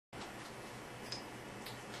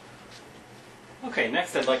Okay,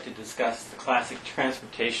 next I'd like to discuss the classic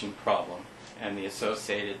transportation problem and the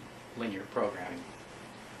associated linear programming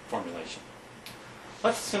formulation.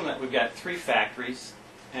 Let's assume that we've got 3 factories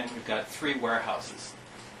and we've got 3 warehouses.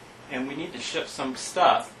 And we need to ship some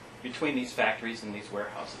stuff between these factories and these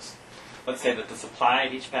warehouses. Let's say that the supply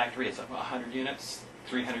at each factory is 100 units,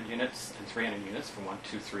 300 units, and 300 units for 1,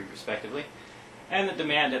 2, 3 respectively. And the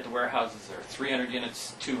demand at the warehouses are 300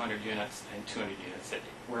 units, 200 units, and 200 units at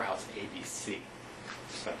warehouse A, B, C,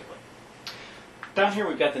 respectively. Down here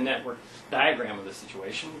we've got the network diagram of the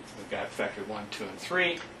situation. We've got factory 1, 2, and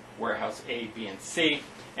 3, warehouse A, B, and C,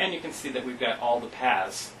 and you can see that we've got all the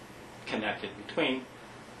paths connected between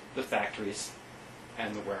the factories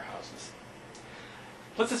and the warehouses.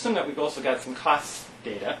 Let's assume that we've also got some cost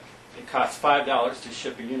data. It costs $5 to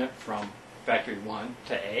ship a unit from factory 1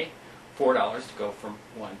 to A, $4 to go from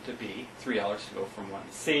 1 to B, $3 to go from 1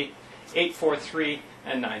 to C, $843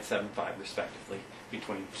 and $975 respectively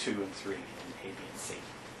between 2 and 3 in A, B, and C.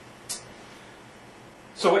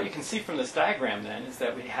 So what you can see from this diagram then is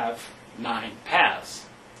that we have 9 paths,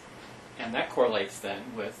 and that correlates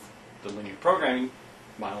then with the linear programming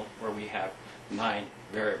model where we have 9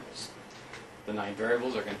 variables. The 9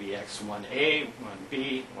 variables are going to be x1a,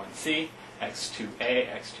 1b, 1c, x2a,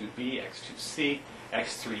 x2b, x2c,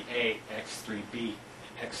 x3a, x3b,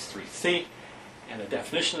 x3c. And the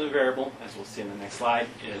definition of the variable, as we'll see in the next slide,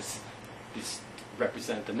 is these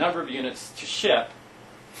represent the number of units to ship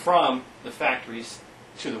from the factories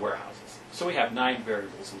to the warehouses. So we have 9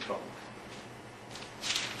 variables in total.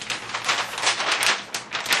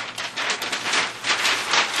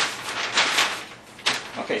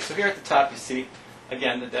 Okay, so here at the top you see,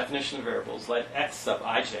 again, the definition of variables. Let x sub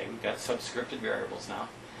ij, we've got subscripted variables now,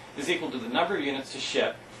 is equal to the number of units to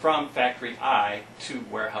ship from factory I to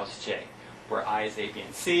warehouse J, where I is A, B,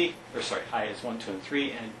 and C, or sorry, I is 1, 2, and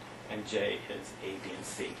 3, and J is A, B, and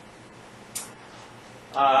C.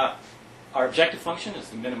 Our objective function is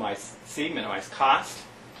to minimize C, minimize cost.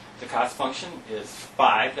 The cost function is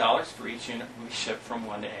 $5 for each unit we ship from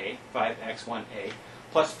 1 to A, 5x1A,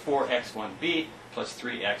 plus 4x1B, plus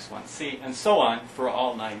 3x1c, and so on for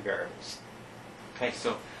all 9 variables. Okay,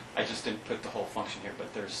 so I just didn't put the whole function here,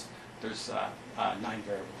 but there's 9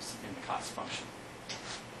 variables in the cost function.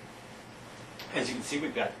 As you can see,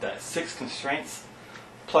 we've got 6 constraints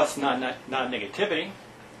plus non-negativity.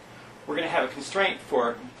 We're going to have a constraint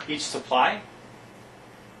for each supply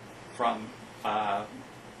from the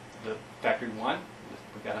factory 1,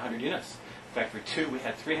 we've got 100 units. Factory 2, we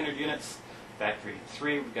had 300 units. Factory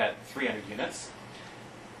 3, we've got 300 units.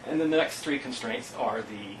 And then the next 3 constraints are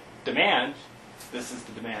the demand. This is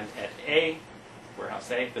the demand at A,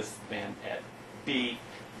 warehouse A. This is the demand at B.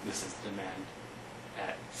 This is the demand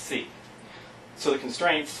at C. So the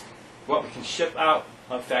constraints, what we can ship out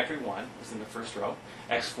of factory 1 is in the first row.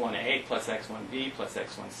 x1A plus x1B plus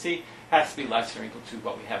x1C has to be less than or equal to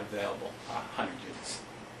what we have available, 100 units.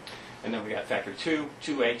 And then we got factory 2,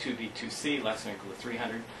 2A, 2B, 2C, less than or equal to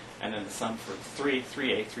 300. And then the sum for 3,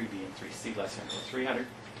 3A, 3B, and 3C, less than or equal to 300.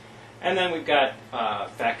 And then we've got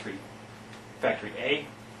factory A,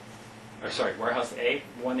 or sorry, warehouse A,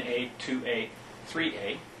 1A, 2A,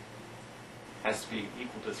 3A, has to be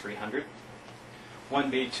equal to 300.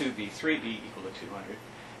 1B, 2B, 3B equal to 200.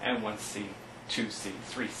 And 1C, 2C,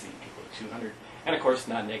 3C equal to 200. And of course,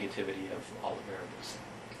 non-negativity of all the variables.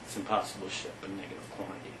 It's impossible to ship a negative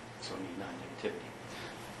quantity, so we need non-negativity.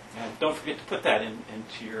 And don't forget to put that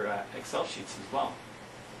into your Excel sheets as well.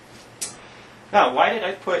 Now, why did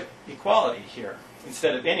I put equality here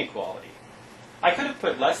instead of inequality? I could have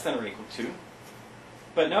put less than or equal to,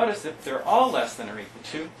 but notice if they're all less than or equal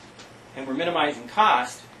to, and we're minimizing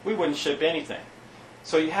cost, we wouldn't ship anything.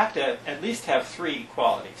 So you have to at least have 3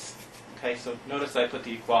 equalities. Okay, so notice I put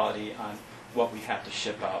the equality on what we have to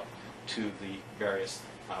ship out to the various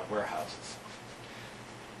warehouses.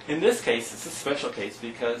 In this case, it's a special case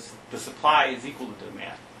because the supply is equal to the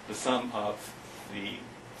demand. The sum of the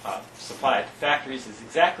supply at the factories is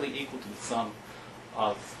exactly equal to the sum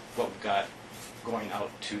of what we've got going out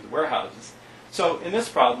to the warehouses. So in this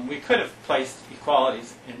problem, we could have placed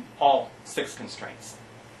equalities in all 6 constraints.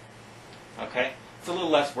 Okay? It's a little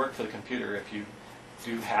less work for the computer if you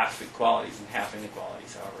do half equalities and half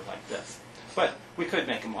inequalities, however, like this. But we could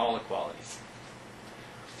make them all equalities.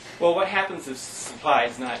 Well, what happens if supply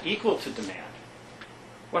is not equal to demand?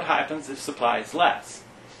 What happens if supply is less?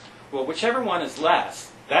 Well, whichever one is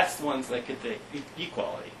less, that's the ones that get the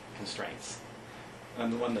equality constraints.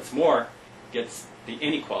 And the one that's more gets the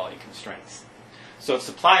inequality constraints. So if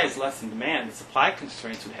supply is less than demand, the supply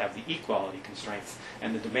constraints would have the equality constraints,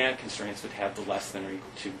 and the demand constraints would have the less than or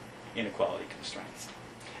equal to inequality constraints.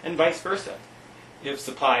 And vice versa. If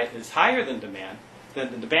supply is higher than demand,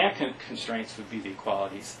 then the demand constraints would be the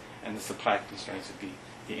equalities, and the supply constraints would be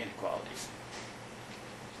the inequalities.